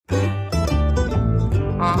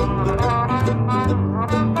Welcome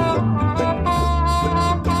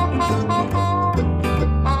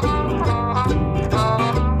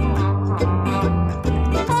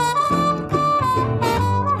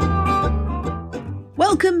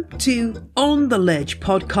to On the Ledge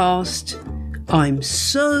podcast. I'm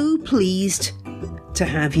so pleased to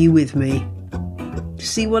have you with me.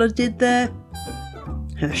 See what I did there?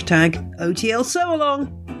 Hashtag OTL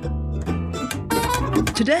Sowalong.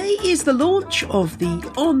 Today is the launch of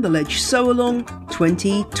the On the Ledge Sowalong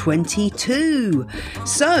 2022.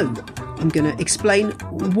 So, I'm going to explain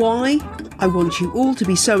why I want you all to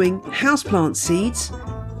be sowing houseplant seeds,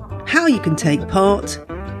 how you can take part,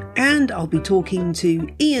 and I'll be talking to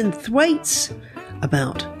Ian Thwaites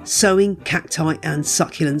about sowing cacti and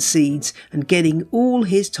succulent seeds and getting all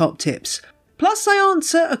his top tips. Plus I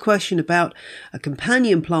answer a question about a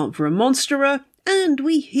companion plant for a monstera, and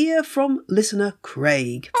we hear from listener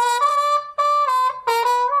Craig.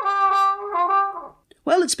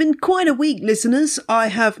 Well, it's been quite a week, listeners. I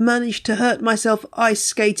have managed to hurt myself ice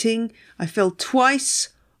skating. I fell twice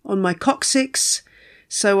on my coccyx.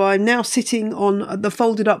 So I'm now sitting on the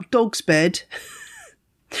folded up dog's bed,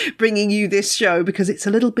 bringing you this show because it's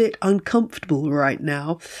a little bit uncomfortable right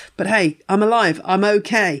now. But hey, I'm alive. I'm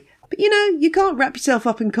okay. But you know, you can't wrap yourself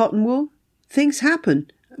up in cotton wool. Things happen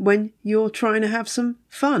when you're trying to have some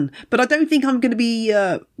fun. But I don't think I'm going to be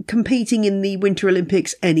competing in the Winter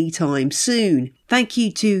Olympics anytime soon. Thank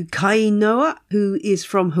you to Kainoa, who is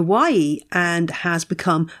from Hawaii and has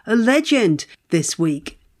become a legend this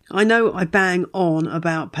week. I know I bang on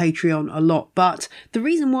about Patreon a lot, but the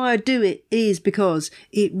reason why I do it is because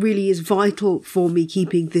it really is vital for me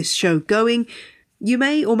keeping this show going. You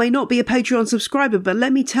may or may not be a Patreon subscriber, but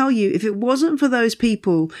let me tell you, if it wasn't for those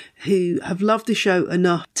people who have loved the show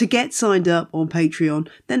enough to get signed up on Patreon,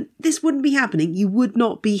 then this wouldn't be happening. You would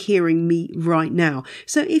not be hearing me right now.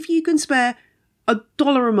 So if you can spare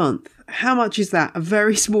 $1 a month, how much is that? A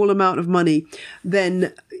very small amount of money,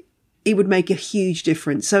 then it would make a huge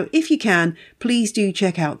difference. So if you can, please do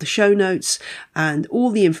check out the show notes, and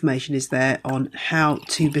all the information is there on how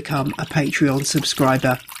to become a Patreon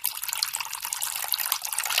subscriber.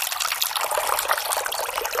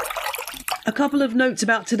 A couple of notes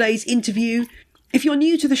about today's interview. If you're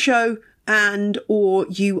new to the show and or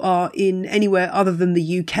you are in anywhere other than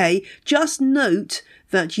the UK, just note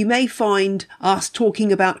that you may find us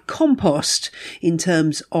talking about compost in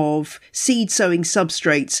terms of seed sowing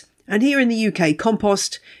substrates. And here in the UK,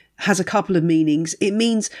 compost has a couple of meanings. It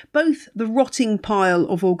means both the rotting pile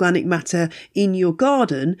of organic matter in your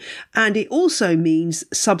garden, and it also means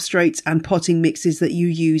substrates and potting mixes that you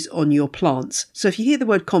use on your plants. So if you hear the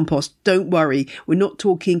word compost, don't worry. We're not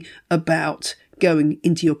talking about going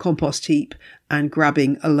into your compost heap and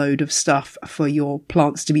grabbing a load of stuff for your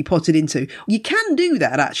plants to be potted into. You can do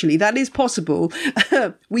that, actually. That is possible.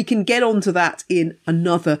 We can get onto that in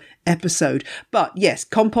another episode. But yes,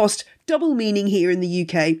 compost, double meaning here in the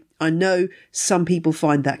UK. I know some people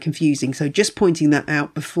find that confusing, so just pointing that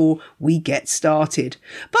out before we get started.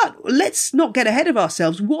 But let's not get ahead of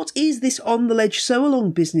ourselves. What is this On the Ledge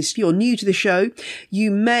Sowalong business? If you're new to the show,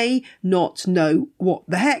 you may not know what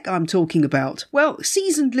the heck I'm talking about. Well,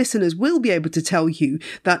 seasoned listeners will be able to tell you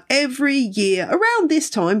that every year around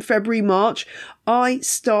this time, February, March, I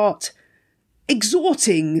start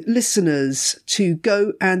exhorting listeners to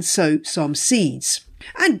go and sow some seeds.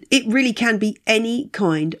 And it really can be any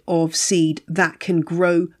kind of seed that can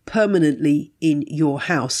grow permanently in your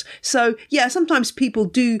house. So yeah, sometimes people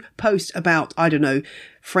do post about, I don't know,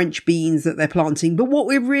 French beans that they're planting. But what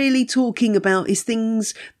we're really talking about is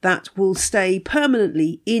things that will stay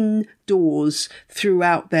permanently indoors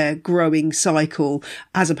throughout their growing cycle,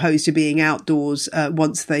 as opposed to being outdoors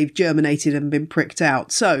once they've germinated and been pricked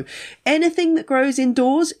out. So anything that grows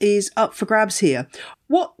indoors is up for grabs here.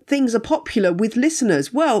 What things are popular with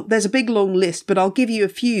listeners? Well, there's a big long list, but I'll give you a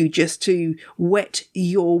few just to wet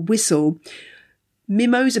your whistle.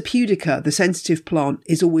 Mimosa pudica, the sensitive plant,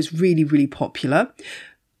 is always really, really popular.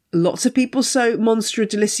 Lots of people sow Monstera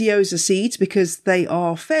deliciosa seeds because they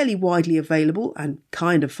are fairly widely available and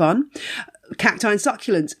kind of fun. Cacti and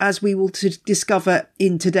succulents, as we will discover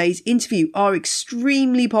in today's interview, are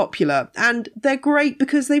extremely popular, and they're great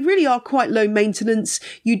because they really are quite low maintenance.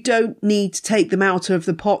 You don't need to take them out of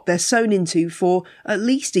the pot they're sown into for at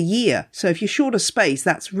least a year. So if you're short of space,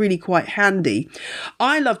 that's really quite handy.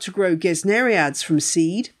 I love to grow gesneriads from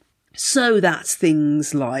seed. So that's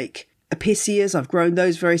things like epicenias. I've grown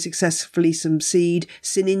those very successfully, some seed,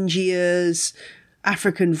 syningias,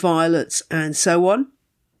 African violets, and so on.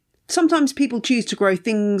 Sometimes people choose to grow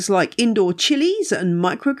things like indoor chilies and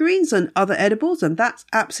microgreens and other edibles, and that's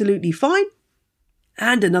absolutely fine.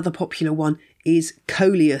 And another popular one is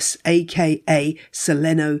Coleus, aka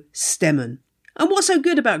Selenostemon. And what's so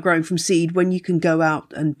good about growing from seed when you can go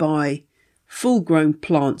out and buy full-grown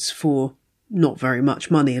plants for not very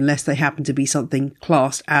much money, unless they happen to be something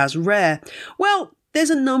classed as rare? Well, there's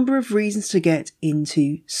a number of reasons to get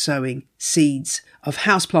into sowing seeds of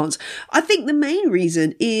houseplants. I think the main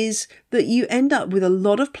reason is that you end up with a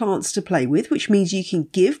lot of plants to play with, which means you can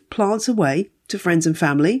give plants away to friends and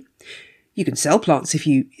family. You can sell plants if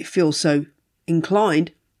you feel so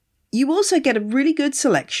inclined. You also get a really good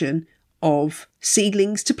selection of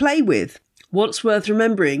seedlings to play with. What's worth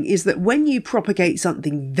remembering is that when you propagate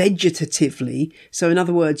something vegetatively, so in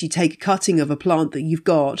other words, you take a cutting of a plant that you've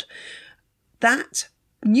got, that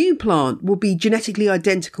new plant will be genetically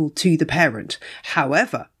identical to the parent.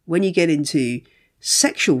 However, when you get into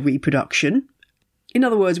sexual reproduction, in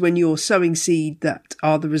other words, when you're sowing seed that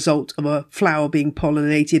are the result of a flower being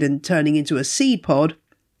pollinated and turning into a seed pod,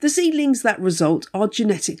 the seedlings that result are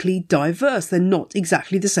genetically diverse. They're not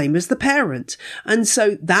exactly the same as the parent. And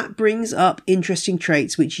so that brings up interesting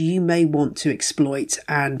traits which you may want to exploit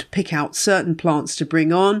and pick out certain plants to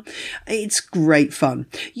bring on. It's great fun.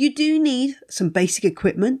 You do need some basic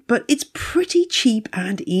equipment, but it's pretty cheap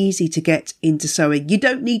and easy to get into sowing. You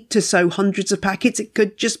don't need to sow hundreds of packets. It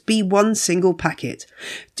could just be one single packet.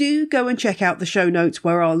 Do go and check out the show notes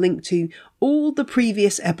where I'll link to all the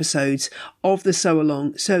previous episodes of the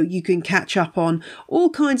Sowalong so you can catch up on all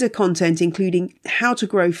kinds of content, including how to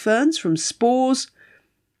grow ferns from spores,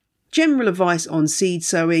 general advice on seed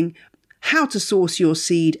sowing, how to source your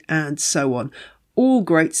seed, and so on. All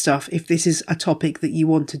great stuff if this is a topic that you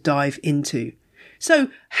want to dive into. So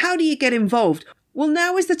how do you get involved? Well,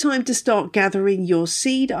 now is the time to start gathering your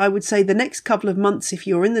seed. I would say the next couple of months, if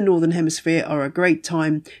you're in the Northern Hemisphere, are a great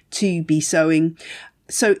time to be sowing.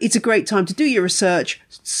 So it's a great time to do your research,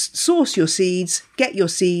 source your seeds, get your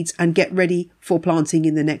seeds, and get ready for planting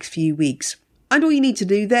in the next few weeks. And all you need to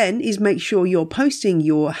do then is make sure you're posting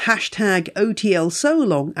your hashtag OTL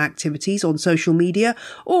Sowalong activities on social media,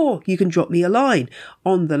 or you can drop me a line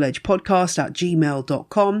on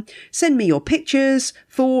theledgepodcast@gmail.com. Send me your pictures,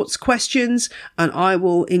 thoughts, questions, and I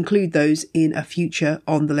will include those in a future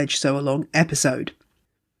On the Ledge Sowalong episode.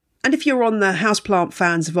 And if you're on the Houseplant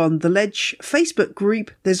Fans of On the Ledge Facebook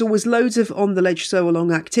group, there's always loads of On the Ledge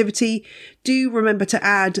Sowalong activity. Do remember to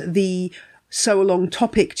add the Sowalong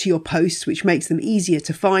topic to your posts, which makes them easier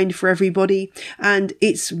to find for everybody. And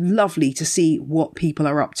it's lovely to see what people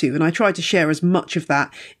are up to. And I try to share as much of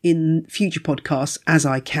that in future podcasts as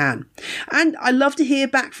I can. And I love to hear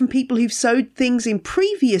back from people who've sowed things in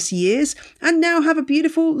previous years and now have a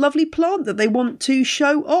beautiful, lovely plant that they want to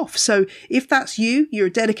show off. So if that's you, you're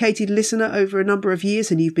a dedicated listener over a number of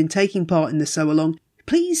years and you've been taking part in the Sowalong,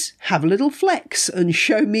 please have a little flex and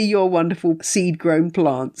show me your wonderful seed-grown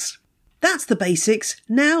plants. That's the basics.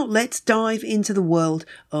 Now let's dive into the world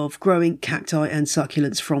of growing cacti and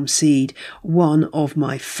succulents from seed, one of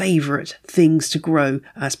my favourite things to grow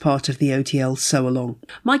as part of the OTL Sowalong.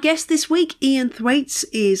 My guest this week, Ian Thwaites,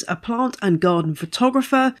 is a plant and garden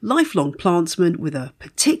photographer, lifelong plantsman with a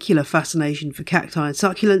particular fascination for cacti and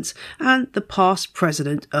succulents, and the past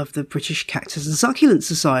president of the British Cactus and Succulent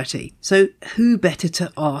Society. So who better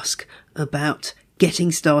to ask about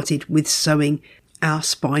getting started with sowing our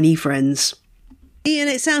spiny friends? Ian,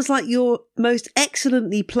 it sounds like you're most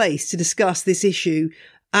excellently placed to discuss this issue.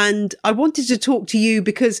 And I wanted to talk to you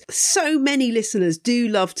because so many listeners do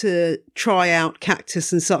love to try out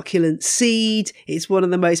cactus and succulent seed. It's one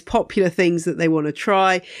of the most popular things that they want to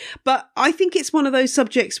try. But I think it's one of those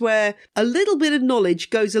subjects where a little bit of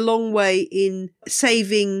knowledge goes a long way in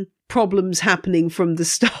saving problems happening from the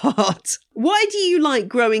start. Why do you like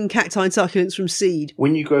growing cacti and succulents from seed?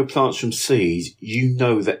 When you grow plants from seed, you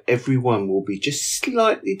know that every one will be just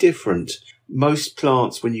slightly different. Most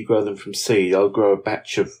plants, when you grow them from seed, I'll grow a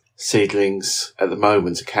batch of seedlings at the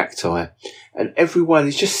moment, a cacti, and every one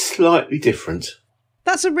is just slightly different.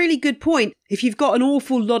 That's a really good point. If you've got an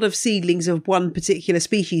awful lot of seedlings of one particular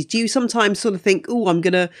species, do you sometimes sort of think, oh, I'm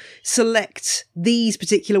going to select these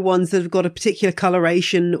particular ones that have got a particular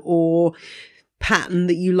coloration or pattern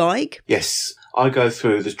that you like? Yes. I go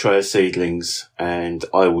through the tray of seedlings and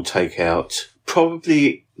I will take out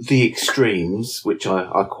probably the extremes, which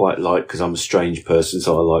I quite like because I'm a strange person,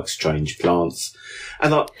 so I like strange plants.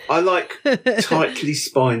 And I like tightly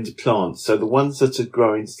spined plants. So the ones that are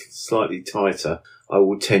growing slightly tighter, I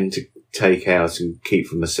will tend to take out and keep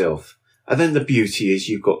for myself. And then the beauty is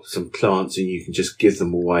you've got some plants and you can just give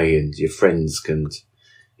them away and your friends can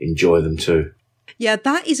enjoy them too. Yeah,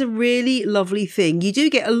 that is a really lovely thing. You do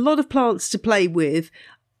get a lot of plants to play with.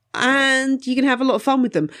 and you can have a lot of fun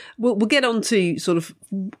with them. We'll get on to sort of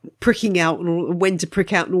pricking out and when to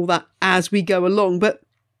prick out and all that as we go along. But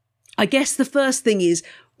I guess the first thing is,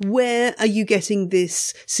 where are you getting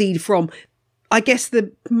this seed from? I guess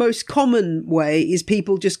the most common way is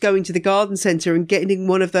people just going to the garden centre and getting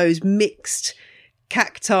one of those mixed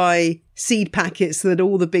cacti seed packets that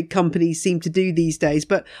all the big companies seem to do these days.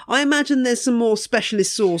 But I imagine there's some more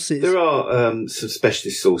specialist sources. There are some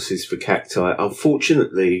specialist sources for cacti.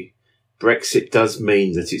 Unfortunately, Brexit does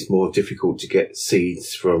mean that it's more difficult to get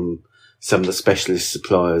seeds from some of the specialist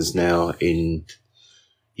suppliers now in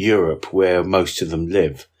Europe, where most of them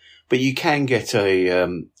live. But you can get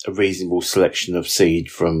a reasonable selection of seed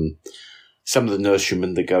from some of the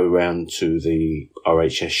nurserymen that go around to the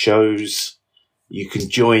RHS shows. You can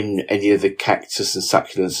join any of the cactus and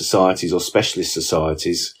succulent societies or specialist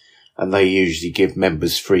societies, and they usually give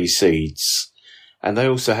members free seeds. And they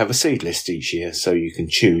also have a seed list each year, so you can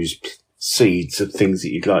choose seeds of things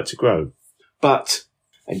that you'd like to grow.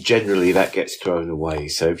 And generally that gets thrown away.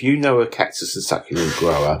 So if you know a cactus and succulent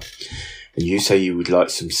grower, and you say you would like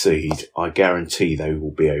some seed, I guarantee they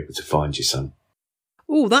will be able to find you some.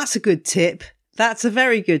 Oh, that's a good tip. That's a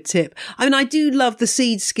very good tip. I mean, I do love the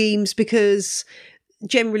seed schemes because,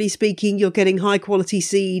 generally speaking, you're getting high quality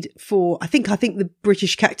seed for, I think the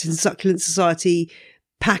British Cactus and Succulent Society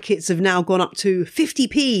packets have now gone up to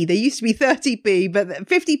 50p. They used to be 30p, but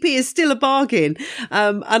 50p is still a bargain.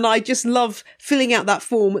 And I just love filling out that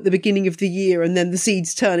form at the beginning of the year and then the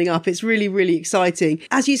seeds turning up. It's really, really exciting.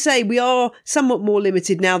 As you say, we are somewhat more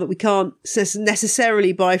limited now that we can't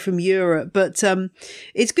necessarily buy from Europe, but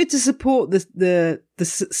it's good to support the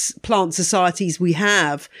plant societies we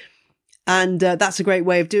have. And that's a great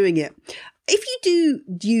way of doing it. If you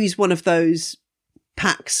do use one of those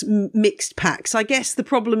packs, mixed packs, I guess the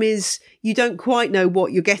problem is you don't quite know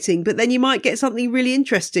what you're getting, but then you might get something really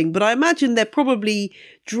interesting. But I imagine they're probably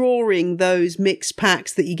drawing those mixed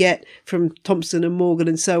packs that you get from Thompson and Morgan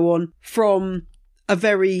and so on from a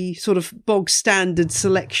very sort of bog standard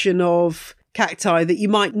selection of cacti that you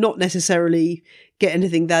might not necessarily get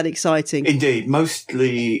anything that exciting. Indeed,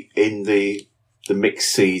 mostly in the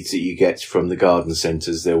mixed seeds that you get from the garden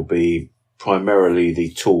centres, there'll be primarily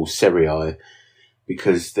the tall cereae,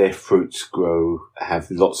 because their fruits have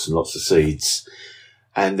lots and lots of seeds,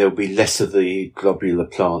 and there'll be less of the globular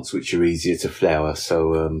plants, which are easier to flower.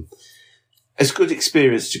 So, it's a good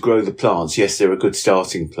experience to grow the plants. Yes, they're a good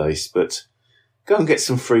starting place, but go and get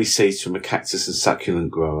some free seeds from a cactus and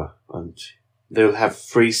succulent grower, and they'll have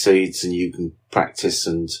free seeds and you can practice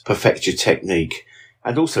and perfect your technique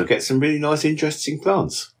and also get some really nice, interesting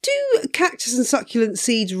plants. Do cactus and succulent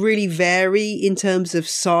seeds really vary in terms of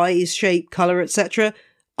size, shape, colour, etc.?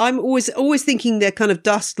 I'm always thinking they're kind of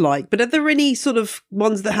dust-like, but are there any sort of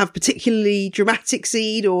ones that have particularly dramatic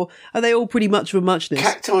seed, or are they all pretty much of a muchness?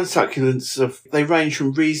 Cacti and succulents, they range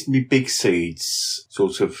from reasonably big seeds,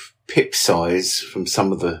 sort of pip size from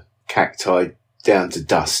some of the cacti, down to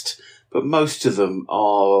dust, but most of them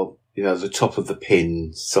are, the top of the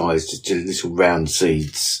pin size, just little round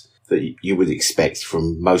seeds that you would expect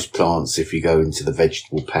from most plants if you go into the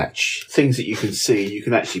vegetable patch. Things that you can see, you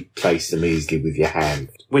can actually place them easily with your hand.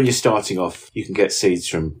 When you're starting off, you can get seeds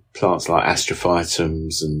from plants like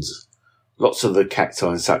astrophytums and lots of the cacti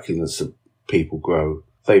and succulents that people grow.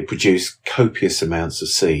 They produce copious amounts of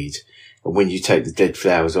seed. And when you take the dead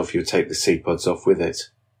flowers off, you'll take the seed pods off with it.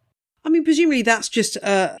 I mean, presumably that's just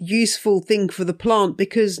a useful thing for the plant,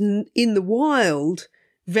 because in the wild,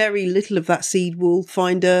 very little of that seed will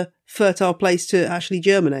find a fertile place to actually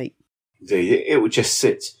germinate. Indeed, it will just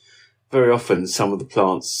sit. Very often, some of the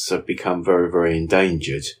plants have become very, very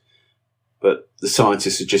endangered, but the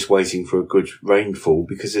scientists are just waiting for a good rainfall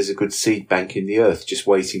because there's a good seed bank in the earth, just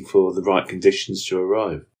waiting for the right conditions to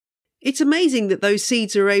arrive. It's amazing that those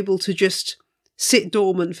seeds are able to just sit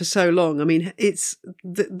dormant for so long. I mean, it's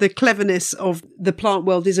the cleverness of the plant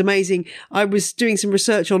world is amazing. I was doing some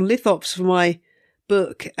research on lithops for my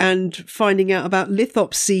book and finding out about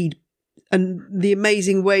lithops seed and the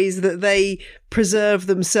amazing ways that they preserve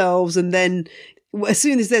themselves, and then as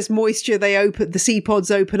soon as there's moisture, the seed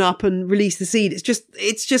pods open up and release the seed.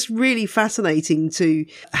 It's just really fascinating to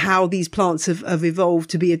how these plants have evolved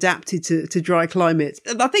to be adapted to dry climates.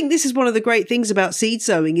 I think this is one of the great things about seed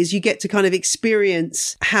sowing, is you get to kind of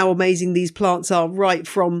experience how amazing these plants are right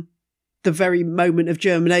from the very moment of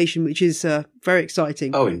germination, which is very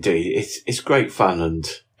exciting. Oh, indeed. It's great fun, and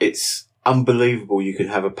it's unbelievable. You can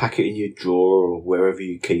have a packet in your drawer or wherever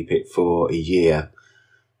you keep it for a year,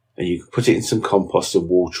 and you can put it in some compost and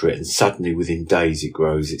water it, and suddenly within days it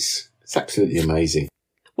grows. It's absolutely amazing.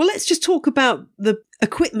 Well, let's just talk about the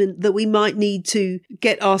equipment that we might need to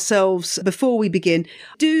get ourselves before we begin.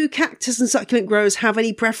 Do cactus and succulent growers have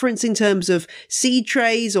any preference in terms of seed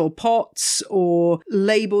trays or pots or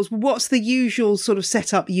labels? What's the usual sort of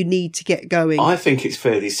setup you need to get going? I think it's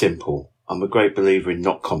fairly simple. I'm a great believer in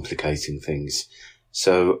not complicating things.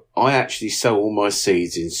 So I actually sow all my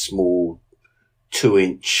seeds in small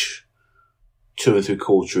 2-inch, 2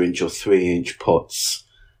 3/4 inch or 3-inch pots,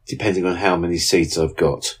 depending on how many seeds I've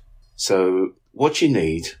got. So what you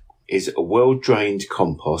need is a well-drained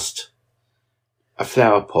compost, a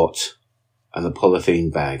flower pot, and a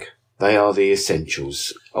polythene bag. They are the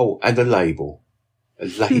essentials. Oh, and a label. A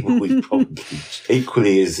label is probably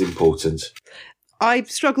equally as important. I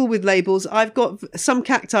struggle with labels. I've got some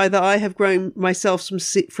cacti that I have grown myself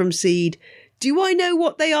from seed. Do I know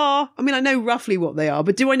what they are? I mean, I know roughly what they are,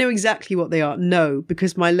 but do I know exactly what they are? No,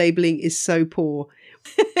 because my labelling is so poor.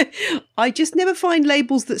 I just never find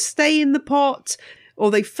labels that stay in the pot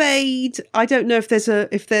or they fade. I don't know if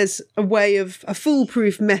there's a way of a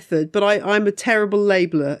foolproof method, but I'm a terrible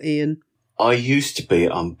labeler, Ian. I used to be.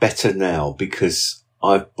 I'm better now because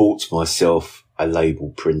I've bought myself a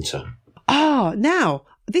label printer. Now,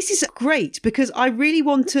 this is great because I really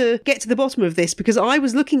want to get to the bottom of this because I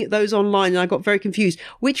was looking at those online and I got very confused.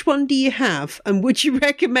 Which one do you have and would you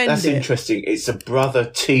recommend That's it? interesting. It's a Brother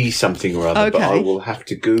T something or other, but I will have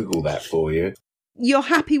to Google that for you. You're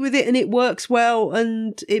happy with it and it works well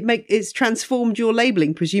and it's transformed your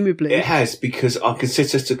labelling, presumably? It has, because I can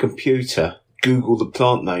sit at a computer, Google the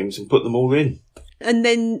plant names and put them all in. And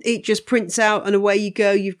then it just prints out and away you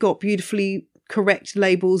go. You've got beautifully correct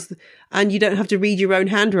labels and you don't have to read your own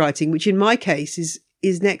handwriting, which in my case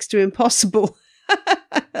is next to impossible.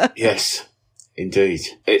 Yes, indeed.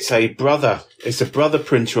 It's a brother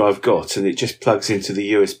printer I've got, and it just plugs into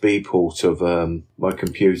the USB port of my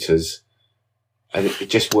computers, and it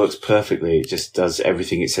just works perfectly. It just does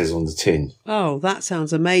everything it says on the tin. Oh, that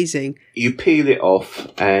sounds amazing. You peel it off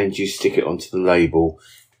and you stick it onto the label.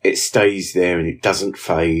 It stays there and it doesn't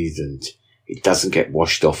fade and it doesn't get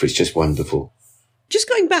washed off. It's just wonderful. Just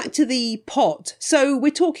going back to the pot, so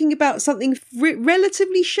we're talking about something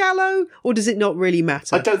relatively shallow, or does it not really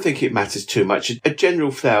matter? I don't think it matters too much. A general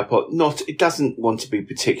flower pot, it doesn't want to be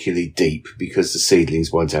particularly deep because the seedlings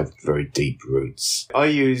won't have very deep roots. I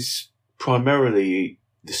use primarily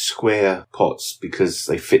the square pots because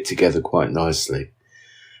they fit together quite nicely.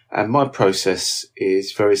 And my process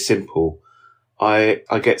is very simple. I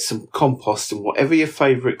get some compost, and whatever your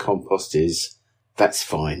favourite compost is, that's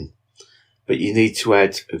fine. But you need to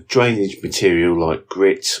add a drainage material like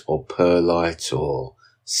grit or perlite or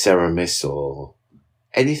ceramis or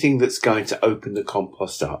anything that's going to open the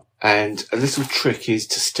compost up. And a little trick is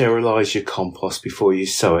to sterilise your compost before you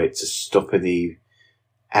sow it to stop any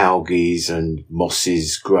algae and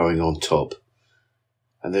mosses growing on top.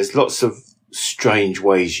 And there's lots of strange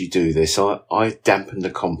ways you do this. I dampen the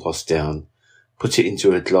compost down, put it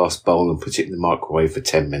into a glass bowl and put it in the microwave for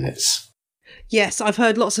 10 minutes. Yes, I've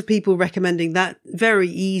heard lots of people recommending that. Very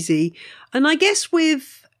easy. And I guess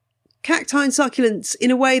with cacti and succulents, in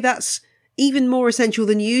a way, that's even more essential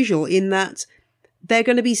than usual in that they're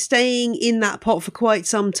going to be staying in that pot for quite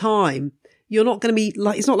some time. You're not going to be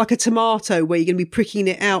it's not like a tomato where you're going to be pricking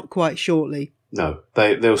it out quite shortly. No,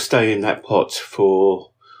 they'll stay in that pot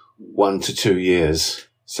for 1 to 2 years.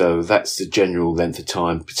 So that's the general length of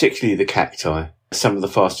time, particularly the cacti. Some of the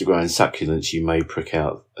faster growing succulents you may prick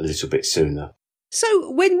out a little bit sooner.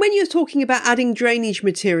 So when you're talking about adding drainage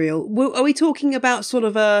material, are we talking about sort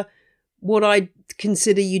of what I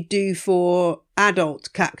consider you do for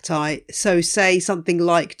adult cacti? So say something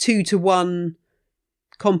like 2-to-1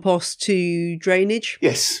 compost to drainage?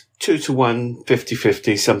 Yes, 2-to-1,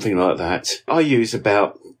 50-50, something like that. I use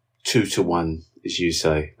about 2-to-1, as you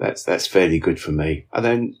say. That's fairly good for me. And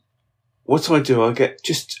then what I do, I get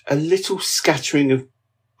just a little scattering of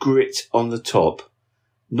grit on the top.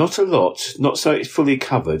 Not a lot, not so it's fully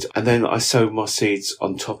covered. And then I sow my seeds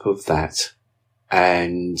on top of that.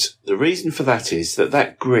 And the reason for that is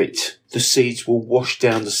that grit, the seeds will wash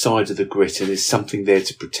down the side of the grit, and there's something there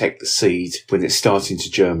to protect the seed when it's starting to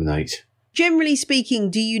germinate. Generally speaking,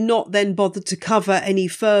 do you not then bother to cover any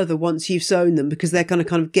further once you've sown them because they're going to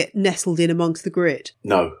kind of get nestled in amongst the grit?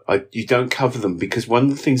 No, you don't cover them because one of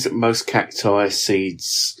the things that most cacti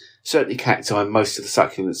seeds, certainly cacti and most of the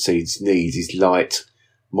succulent seeds need is light,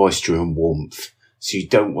 moisture and warmth. So you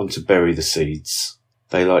don't want to bury the seeds.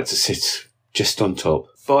 They like to sit just on top.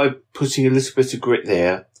 By putting a little bit of grit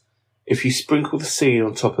there, if you sprinkle the seed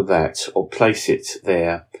on top of that or place it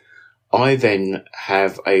there, I then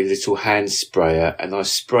have a little hand sprayer and I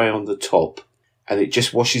spray on the top and it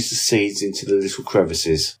just washes the seeds into the little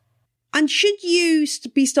crevices. And should you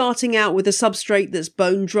be starting out with a substrate that's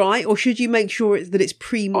bone dry, or should you make sure that it's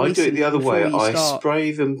pre-moistened? I do it the other way. I start?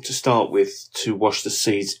 spray them to start with to wash the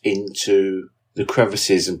seeds into the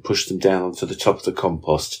crevices and push them down onto the top of the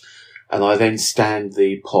compost. And I then stand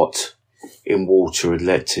the pot in water and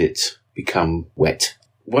let it become wet.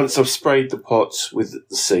 Once I've sprayed the pot with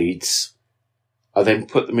the seeds, I then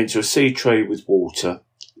put them into a seed tray with water,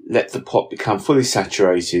 let the pot become fully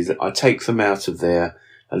saturated. I take them out of there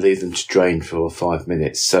and leave them to drain for 5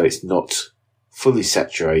 minutes. So it's not fully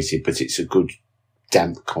saturated, but it's a good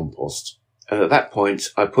damp compost. And at that point,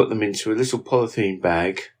 I put them into a little polythene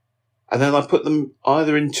bag, and then I put them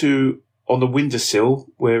either on the windowsill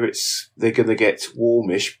where they're going to get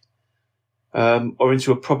warmish, or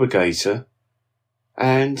into a propagator,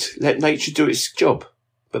 and let nature do its job.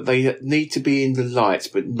 But they need to be in the light,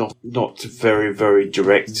 but not very, very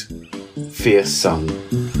direct, fierce sun.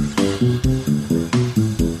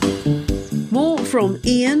 More from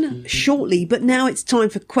Ian shortly, but now it's time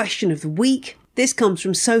for Question of the Week. This comes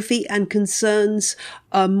from Sophie and concerns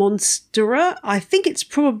a monstera. I think it's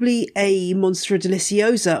probably a Monstera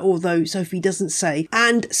deliciosa, although Sophie doesn't say.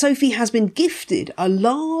 And Sophie has been gifted a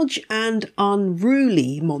large and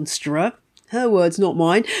unruly monstera, her words, not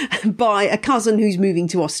mine, by a cousin who's moving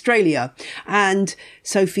to Australia. And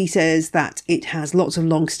Sophie says that it has lots of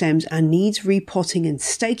long stems and needs repotting and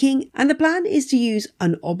staking. And the plan is to use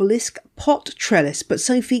an obelisk pot trellis. But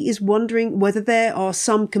Sophie is wondering whether there are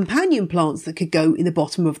some companion plants that could go in the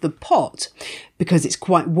bottom of the pot, because it's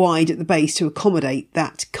quite wide at the base to accommodate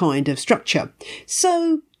that kind of structure.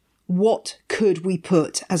 So what could we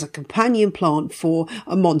put as a companion plant for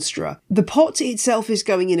a monstera? The pot itself is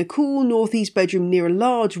going in a cool northeast bedroom near a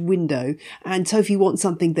large window, and Sophie wants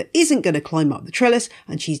something that isn't going to climb up the trellis,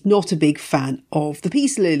 and she's not a big fan of the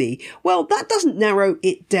peace lily. Well, that doesn't narrow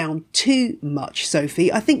it down too much,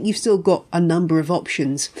 Sophie. I think you've still got a number of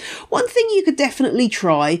options. One thing you could definitely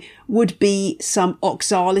try would be some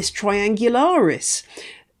Oxalis triangularis.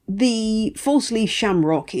 The false leaf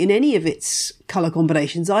shamrock in any of its colour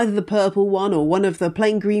combinations, either the purple one or one of the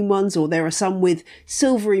plain green ones, or there are some with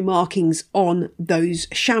silvery markings on those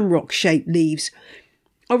shamrock shaped leaves,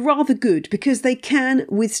 are rather good because they can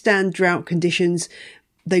withstand drought conditions.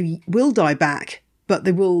 They will die back, but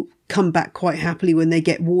they will come back quite happily when they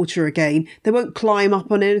get water again. They won't climb up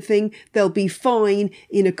on anything. They'll be fine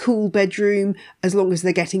in a cool bedroom as long as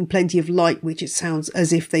they're getting plenty of light, which it sounds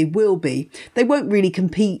as if they will be. They won't really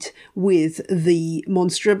compete with the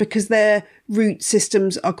monstera because their root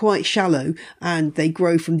systems are quite shallow and they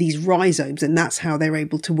grow from these rhizomes, and that's how they're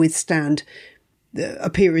able to withstand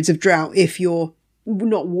periods of drought if you're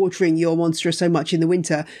not watering your monstera so much in the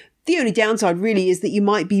winter. The only downside really is that you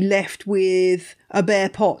might be left with a bare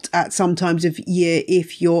pot at some times of year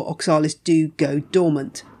if your oxalis do go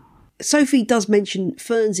dormant. Sophie does mention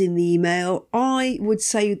ferns in the email. I would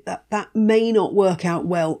say that may not work out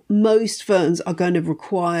well. Most ferns are going to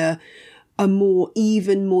require a more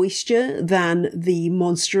even moisture than the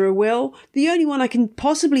monstera will. The only one I can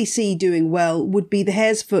possibly see doing well would be the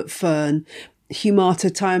hare's foot fern, Humata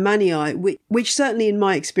tiamanii, which certainly in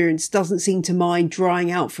my experience doesn't seem to mind drying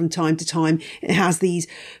out from time to time. It has these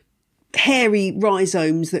hairy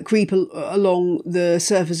rhizomes that creep along the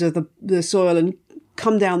surface of the soil and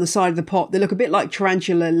come down the side of the pot. They look a bit like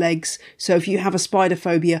tarantula legs, so if you have a spider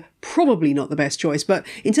phobia, probably not the best choice. But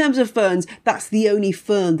in terms of ferns, that's the only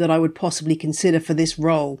fern that I would possibly consider for this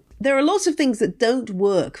role. There are lots of things that don't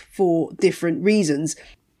work for different reasons.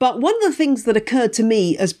 But one of the things that occurred to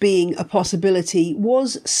me as being a possibility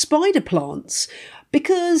was spider plants,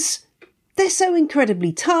 because they're so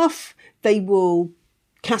incredibly tough. They will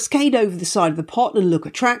cascade over the side of the pot and look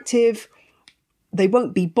attractive. They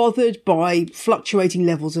won't be bothered by fluctuating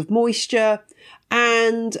levels of moisture.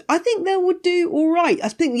 And I think they would do all right. I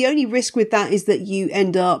think the only risk with that is that you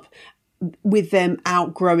end up with them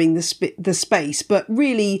outgrowing the space. But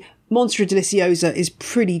really, Monstera deliciosa is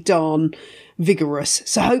pretty darn vigorous,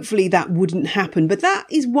 so hopefully that wouldn't happen. But that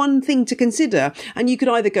is one thing to consider, and you could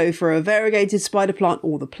either go for a variegated spider plant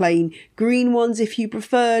or the plain green ones if you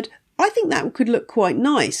preferred. I think that could look quite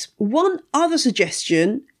nice. One other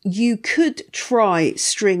suggestion, you could try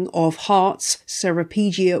string of hearts,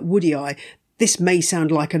 Ceropegia woodii. This may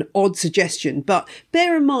sound like an odd suggestion, but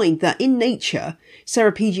bear in mind that in nature,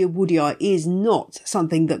 Ceropegia woodii is not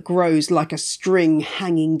something that grows like a string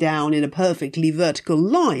hanging down in a perfectly vertical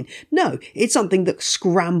line. No, it's something that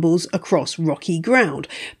scrambles across rocky ground,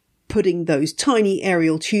 putting those tiny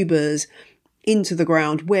aerial tubers into the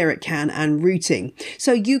ground where it can and rooting.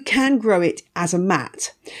 So you can grow it as a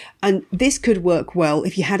mat. And this could work well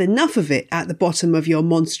if you had enough of it at the bottom of your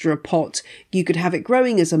monstera pot. You could have it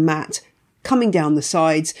growing as a mat, coming down the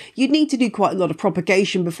sides. You'd need to do quite a lot of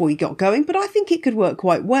propagation before you got going, but I think it could work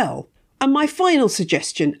quite well. And my final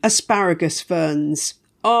suggestion, asparagus ferns.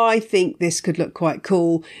 I think this could look quite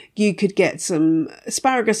cool. You could get some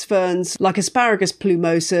asparagus ferns like Asparagus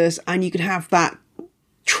plumosus, and you could have that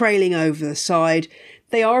trailing over the side.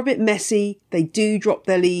 They are a bit messy. They do drop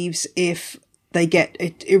their leaves if they get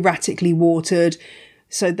erratically watered.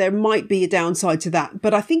 So there might be a downside to that.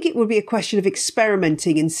 But I think it would be a question of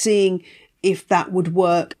experimenting and seeing if that would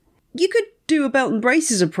work. You could do a belt and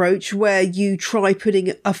braces approach where you try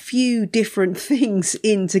putting a few different things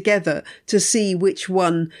in together to see which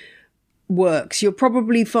one works. You'll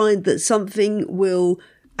probably find that something will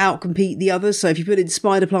outcompete the others. So if you put in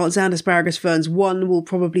spider plants and asparagus ferns, one will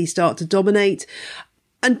probably start to dominate.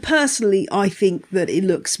 And personally, I think that it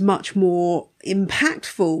looks much more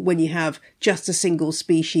impactful when you have just a single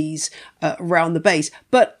species around the base.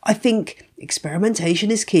 But I think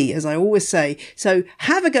experimentation is key, as I always say. So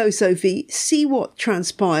have a go, Sophie, see what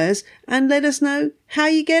transpires, and let us know how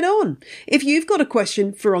you get on. If you've got a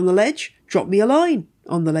question for On The Ledge, drop me a line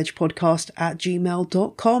on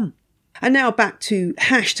theledgepodcast@gmail.com. And now back to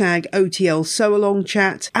hashtag OTL Sowalong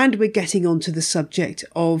chat, and we're getting on to the subject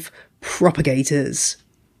of propagators.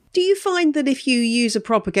 Do you find that if you use a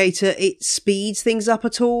propagator, it speeds things up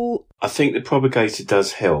at all? I think the propagator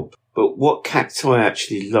does help, but what cacti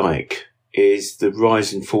actually like is the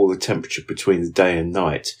rise and fall of temperature between the day and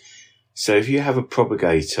night. So if you have a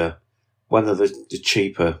propagator, one of the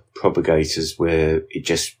cheaper propagators where it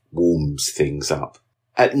just warms things up,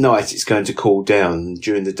 at night it's going to cool down, and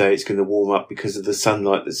during the day it's going to warm up because of the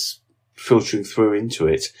sunlight that's filtering through into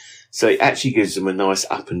it. So it actually gives them a nice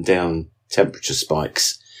up and down temperature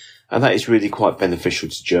spikes. And that is really quite beneficial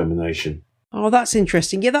to germination. Oh, that's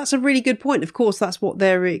interesting. Yeah, that's a really good point. Of course, that's what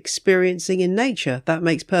they're experiencing in nature. That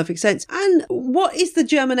makes perfect sense. And what is the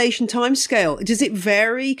germination timescale? Does it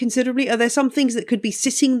vary considerably? Are there some things that could be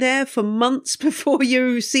sitting there for months before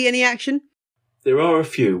you see any action? There are a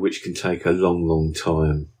few which can take a long, long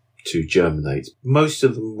time to germinate. Most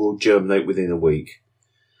of them will germinate within a week.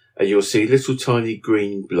 And you'll see little tiny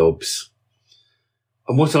green blobs.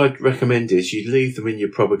 And what I'd recommend is you leave them in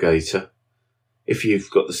your propagator. If you've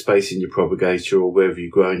got the space in your propagator or wherever you're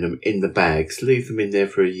growing them in the bags, leave them in there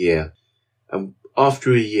for a year. And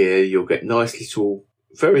after a year, you'll get nice little,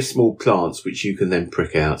 very small plants which you can then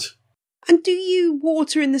prick out. And do you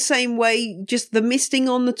water in the same way, just the misting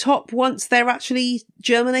on the top once they're actually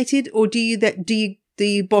germinated, or do you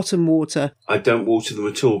bottom water? I don't water them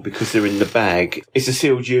at all because they're in the bag. It's a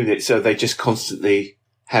sealed unit, so they just constantly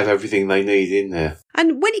have everything they need in there.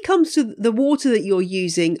 And when it comes to the water that you're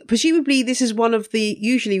using, presumably this is one of the,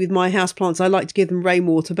 usually with my houseplants, I like to give them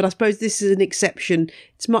rainwater, but I suppose this is an exception.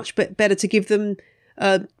 It's much better to give them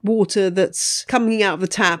water that's coming out of the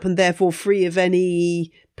tap and therefore free of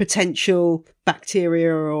any potential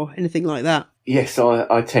bacteria or anything like that. Yes,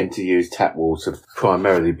 I tend to use tap water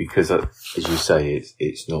primarily because, as you say,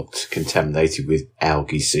 it's not contaminated with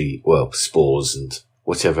algae, spores and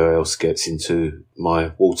whatever else gets into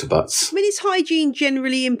my water butts. I mean, is hygiene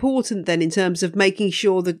generally important then in terms of making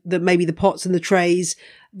sure that maybe the pots and the trays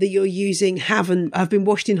that you're using have been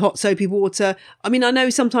washed in hot soapy water? I mean, I know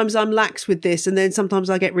sometimes I'm lax with this and then sometimes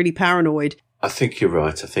I get really paranoid. I think you're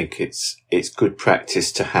right. I think it's good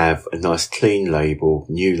practice to have a nice clean label,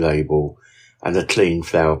 new label, and a clean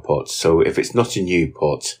flower pot. So if it's not a new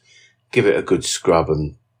pot, give it a good scrub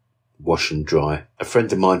and wash and dry. A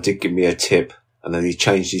friend of mine did give me a tip, and then he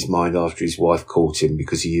changed his mind after his wife caught him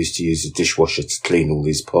because he used to use a dishwasher to clean all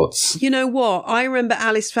his pots. You know what? I remember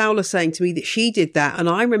Alice Fowler saying to me that she did that, and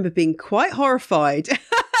I remember being quite horrified.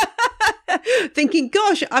 Thinking,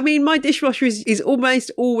 gosh, I mean, my dishwasher is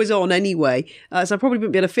almost always on anyway, so I probably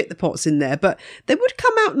wouldn't be able to fit the pots in there, but they would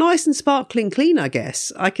come out nice and sparkling clean, I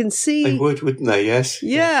guess. I can see... They would, wouldn't they? Yes.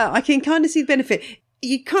 Yeah, I can kind of see the benefit.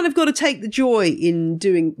 You kind of got to take the joy in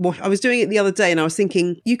doing what I was doing it the other day, and I was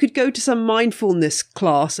thinking you could go to some mindfulness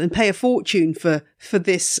class and pay a fortune for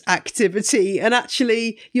this activity, and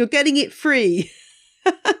actually you're getting it free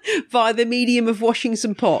via the medium of washing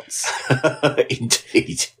some pots.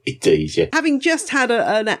 Indeed, yeah. Having just had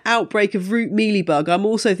an outbreak of root mealybug, I'm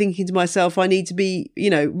also thinking to myself I need to be,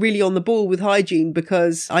 really on the ball with hygiene,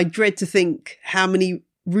 because I dread to think how many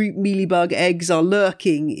root mealybug eggs are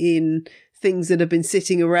lurking in things that have been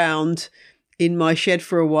sitting around in my shed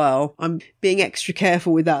for a while. I'm being extra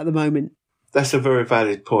careful with that at the moment. That's a very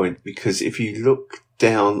valid point, because if you look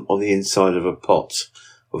down on the inside of a pot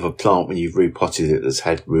of a plant when you've repotted it that's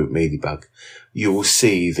had root mealybug, you will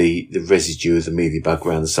see the residue of the mealybug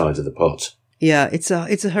around the side of the pot. Yeah, it's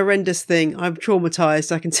a horrendous thing. I'm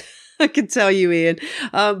traumatized. I can tell you, Ian.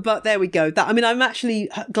 But there we go. I'm actually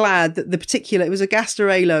glad that it was a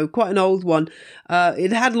Gastarello, quite an old one.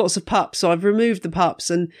 It had lots of pups, so I've removed the pups,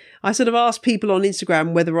 and I sort of asked people on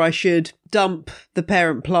Instagram whether I should dump the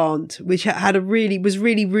parent plant, which was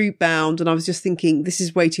really root bound. And I was just thinking, this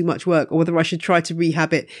is way too much work, or whether I should try to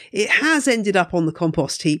rehab it. It has ended up on the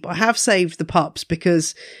compost heap. I have saved the pups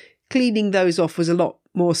because cleaning those off was a lot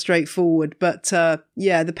more straightforward. But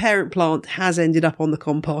the parent plant has ended up on the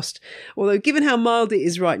compost. Although given how mild it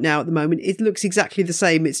is right now at the moment, it looks exactly the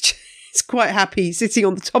same. It's quite happy sitting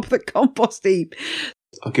on the top of the compost heap.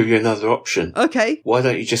 I'll give you another option. Okay. Why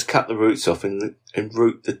don't you just cut the roots off and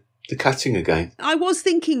root the cutting again? I was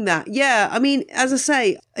thinking that. Yeah. I mean, as I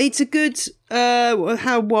say, it's a good,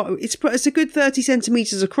 it's a good 30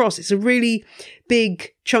 centimetres across. It's a really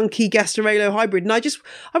big, chunky Gastarello hybrid. And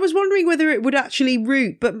I was wondering whether it would actually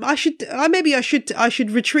root, but I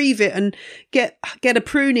should retrieve it and get a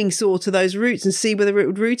pruning saw to those roots and see whether it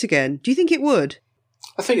would root again. Do you think it would?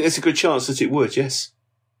 I think there's a good chance that it would, yes.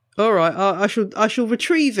 All right. I shall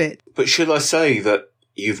retrieve it. But should I say that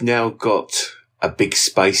you've now got a big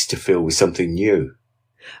space to fill with something new?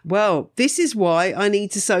 Well, this is why I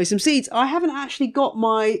need to sow some seeds. I haven't actually got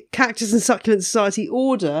my Cactus and Succulent Society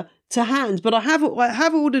order to hand, but I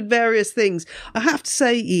have ordered various things. I have to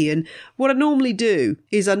say, Ian, what I normally do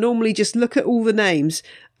is I normally just look at all the names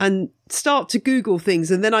and start to Google things,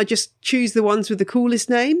 and then I just choose the ones with the coolest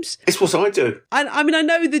names. It's what I do. I mean, I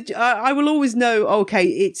know that I will always know, okay,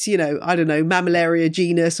 it's, I don't know, Mammillaria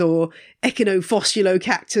genus or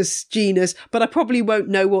Echinophostulo-cactus genus, but I probably won't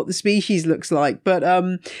know what the species looks like. But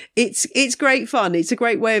it's great fun. It's a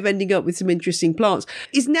great way of ending up with some interesting plants.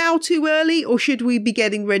 Is now too early, or should we be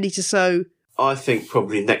getting ready to sow? I think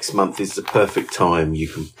probably next month is the perfect time. You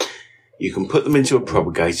can put them into a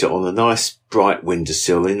propagator on a nice bright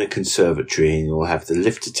windowsill in a conservatory, and you'll have the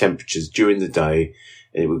lifted temperatures during the day,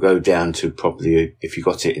 and it will go down to probably, if you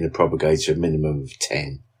got it in a propagator, a minimum of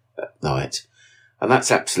 10 at night. And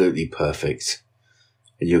that's absolutely perfect.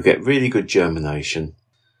 And you'll get really good germination.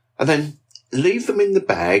 And then leave them in the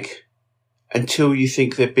bag until you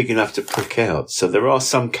think they're big enough to prick out. So there are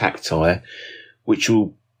some cacti which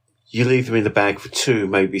you leave them in the bag for 2,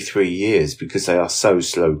 maybe 3 years because they are so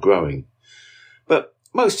slow growing. But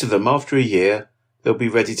most of them, after a year, they'll be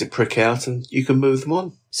ready to prick out and you can move them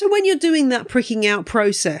on. So when you're doing that pricking out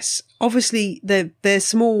process, obviously they're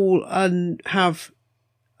small and have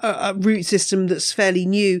a root system that's fairly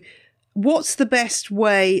new. What's the best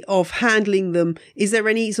way of handling them? Is there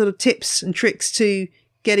any sort of tips and tricks to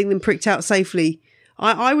getting them pricked out safely?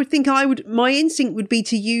 I would think my instinct would be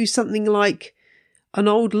to use something like an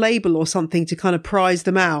old label or something to kind of prise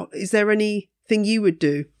them out. Is there anything you would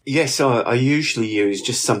do? Yes, I usually use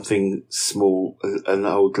just something small, an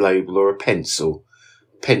old label or a pencil.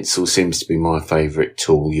 Pencil seems to be my favourite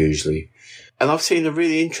tool usually. And I've seen a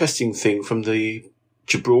really interesting thing from the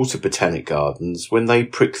Gibraltar Botanic Gardens. When they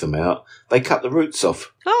prick them out, they cut the roots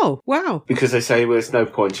off. Oh, wow. Because they say, well, there's no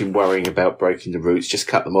point in worrying about breaking the roots, just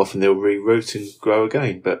cut them off and they'll re-root and grow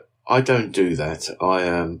again. But I don't do that.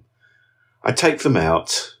 I take them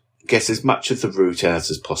out, get as much of the root out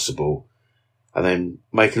as possible, and then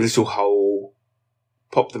make a little hole,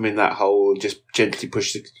 pop them in that hole, and just gently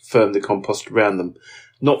firm the compost around them.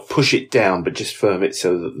 Not push it down, but just firm it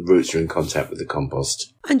so that the roots are in contact with the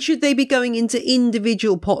compost. And should they be going into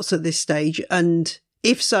individual pots at this stage? And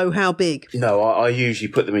if so, how big? No, I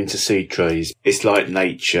usually put them into seed trays. It's like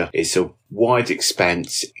nature. It's a wide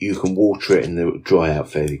expanse. You can water it and it will dry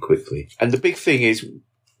out fairly quickly. And the big thing is,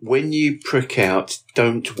 when you prick out,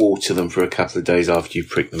 don't water them for a couple of days after you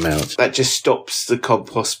prick them out. That just stops the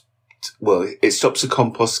compost. Well, it stops the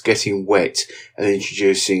compost getting wet and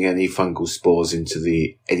introducing any fungal spores into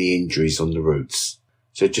any injuries on the roots.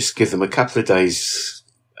 So just give them a couple of days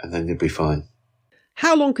and then they'll be fine.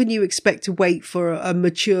 How long can you expect to wait for a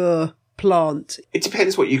mature plant? It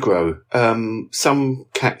depends what you grow. Some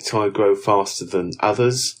cacti grow faster than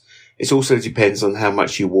others. It also depends on how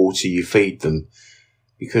much you feed them,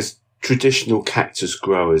 because traditional cactus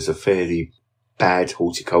growers are fairly bad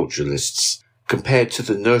horticulturalists compared to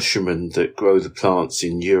the nurserymen that grow the plants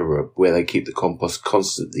in Europe, where they keep the compost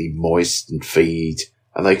constantly moist and feed,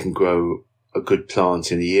 and they can grow a good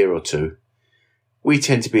plant in a year or two. We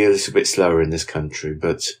tend to be a little bit slower in this country,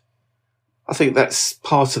 but I think that's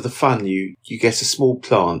part of the fun. You get a small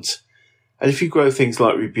plant, and if you grow things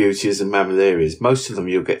like Rebutias and Mammillarias, most of them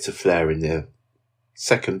you'll get to flower in their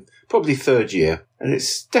probably third year, and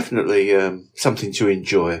it's definitely something to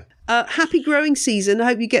enjoy. Happy growing season. I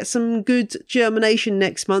hope you get some good germination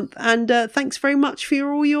next month. And thanks very much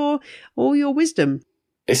for all your wisdom.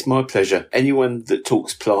 It's my pleasure. Anyone that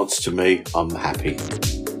talks plants to me, I'm happy.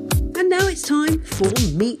 And now it's time for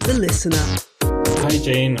Meet the Listener. Hi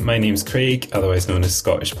Jane, my name's Craig, otherwise known as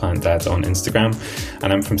Scottish Plant Dad on Instagram,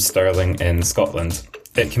 and I'm from Stirling in Scotland.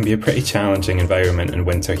 It can be a pretty challenging environment in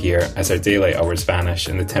winter here as our daylight hours vanish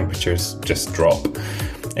and the temperatures just drop.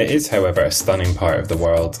 It is, however, a stunning part of the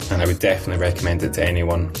world, and I would definitely recommend it to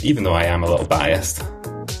anyone, even though I am a little biased.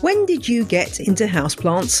 When did you get into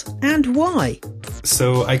houseplants and why?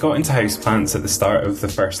 So I got into houseplants at the start of the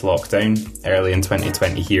first lockdown, early in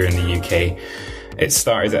 2020 here in the UK. It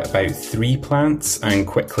started at about 3 plants, and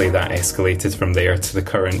quickly that escalated from there to the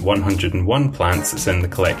current 101 plants that's in the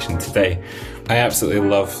collection today. I absolutely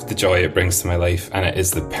love the joy it brings to my life, and it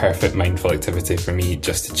is the perfect mindful activity for me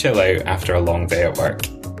just to chill out after a long day at work.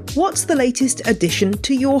 What's the latest addition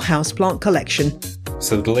to your houseplant collection?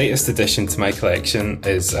 So the latest addition to my collection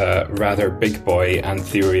is a rather big boy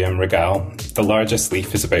Anthurium regale. The largest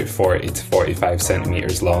leaf is about 40 to 45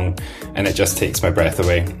 centimetres long, and it just takes my breath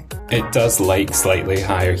away. It does like slightly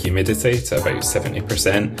higher humidity to about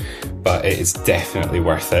 70%, but it is definitely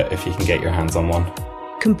worth it if you can get your hands on one.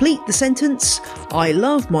 Complete the sentence. I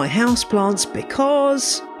love my houseplants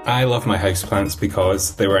because... I love my houseplants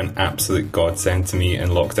because they were an absolute godsend to me in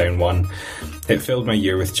lockdown 1. It filled my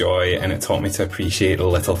year with joy, and it taught me to appreciate the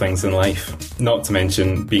little things in life. Not to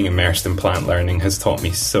mention, being immersed in plant learning has taught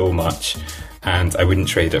me so much, and I wouldn't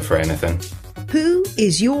trade it for anything. Who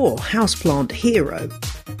is your houseplant hero?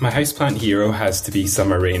 My houseplant hero has to be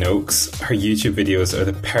Summer Rain Oaks. Her YouTube videos are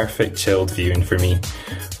the perfect chilled viewing for me.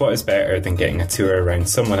 What is better than getting a tour around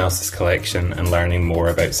someone else's collection and learning more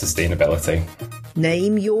about sustainability?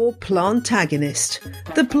 Name your plantagonist,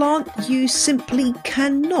 the plant you simply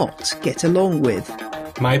cannot get along with.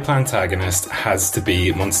 My plantagonist has to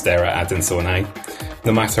be Monstera adansonii.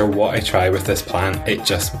 No matter what I try with this plant, it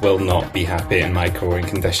just will not be happy in my growing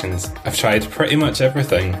conditions. I've tried pretty much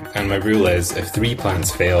everything, and my rule is if 3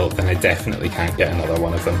 plants fail, then I definitely can't get another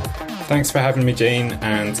one of them. Thanks for having me, Jane,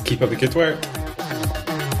 and keep up the good work.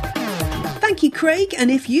 Thank you, Craig.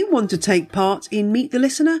 And if you want to take part in Meet the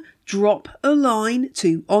Listener, drop a line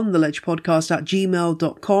to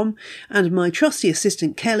ontheledgepodcast@gmail.com, and my trusty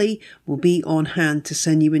assistant Kelly will be on hand to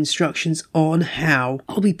send you instructions on how.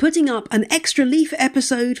 I'll be putting up an extra leaf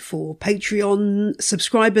episode for Patreon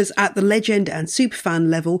subscribers at the legend and superfan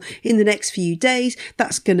level in the next few days.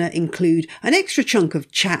 That's going to include an extra chunk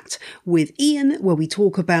of chat with Ian where we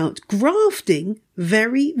talk about grafting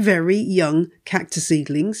very, very young cactus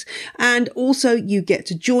seedlings, and also you get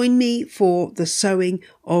to join me for the sowing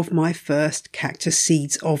of my first cactus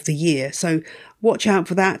seeds of the year. So watch out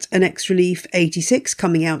for that, an extra leaf 86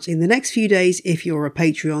 coming out in the next few days if you're a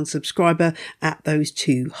Patreon subscriber at those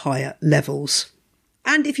 2 higher levels.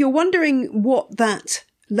 And if you're wondering what that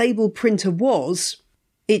label printer was,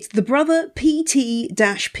 it's the Brother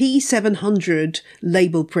PT-P700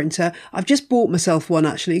 label printer. I've just bought myself one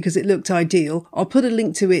actually because it looked ideal. I'll put a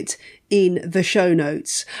link to it in the show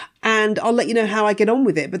notes and I'll let you know how I get on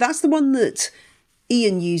with it. But that's the one that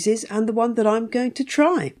Ian uses and the one that I'm going to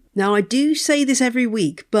try. Now, I do say this every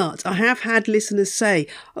week, but I have had listeners say,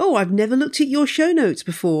 oh, I've never looked at your show notes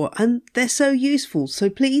before, and they're so useful. So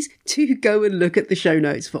please do go and look at the show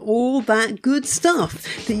notes for all that good stuff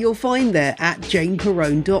that you'll find there at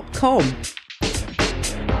janeperrone.com.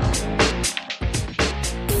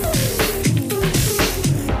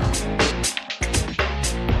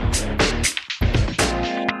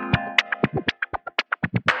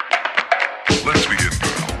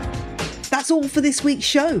 That's all for this week's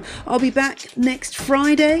show. I'll be back next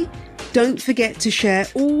Friday. Don't forget to share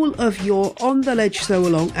all of your On the Ledge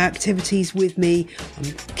Sowalong activities with me.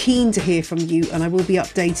 I'm keen to hear from you, and I will be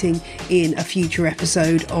updating in a future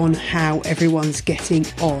episode on how everyone's getting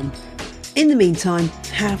on. In the meantime,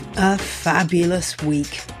 have a fabulous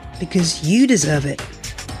week because you deserve it.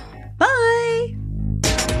 Bye!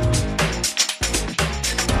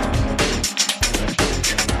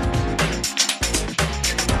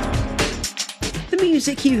 The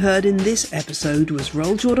music you heard in this episode was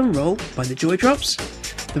Roll Jordan Roll by the Joy Drops,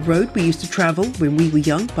 The Road We Used to Travel When We Were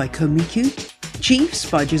Young by Komiku, Chiefs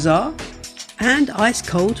by Jazar, and Ice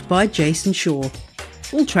Cold by Jason Shaw.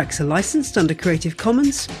 All tracks are licensed under Creative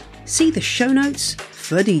Commons. See the show notes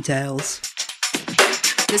for details.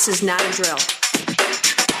 This is not a drill.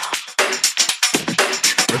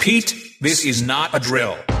 Repeat, this is not a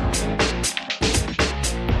drill.